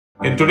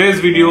In today's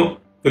video,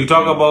 we'll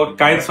talk about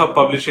kinds of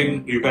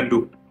publishing you can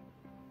do.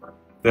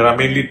 There are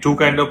mainly two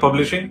kinds of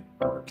publishing,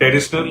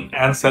 traditional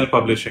and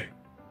self-publishing.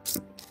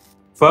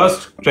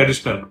 First,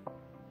 traditional.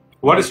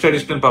 What is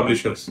traditional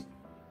publishers?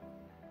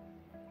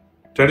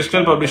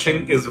 Traditional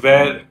publishing is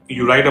where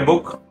you write a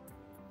book,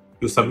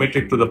 you submit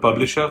it to the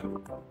publisher,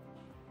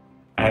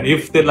 and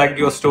if they like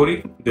your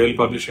story, they will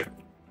publish it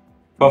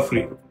for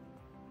free.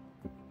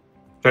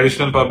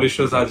 Traditional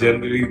publishers are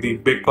generally the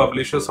big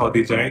publishers or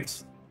the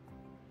giants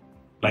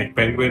like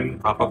Penguin,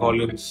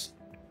 HarperCollins,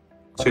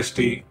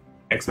 Christie,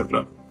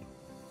 etc.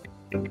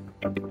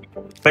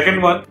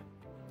 Second one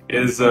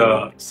is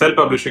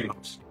self-publishing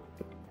house.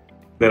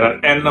 There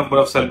are n number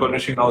of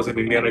self-publishing houses in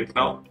India right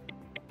now.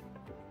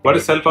 What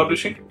is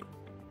self-publishing?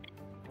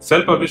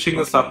 Self-publishing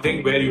is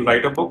something where you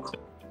write a book,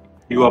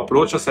 you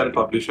approach a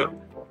self-publisher,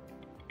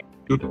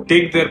 you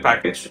take their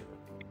package,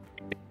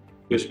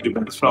 which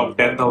depends from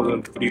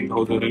 10,000,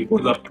 15,000, it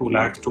goes up to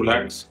lakhs, 2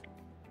 lakhs.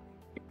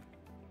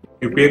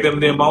 You pay them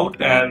the amount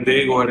and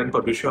they go ahead and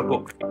publish your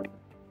book.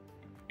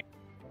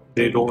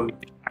 They don't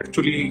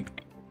actually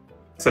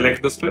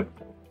select the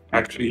script,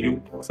 actually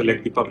you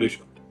select the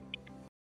publisher.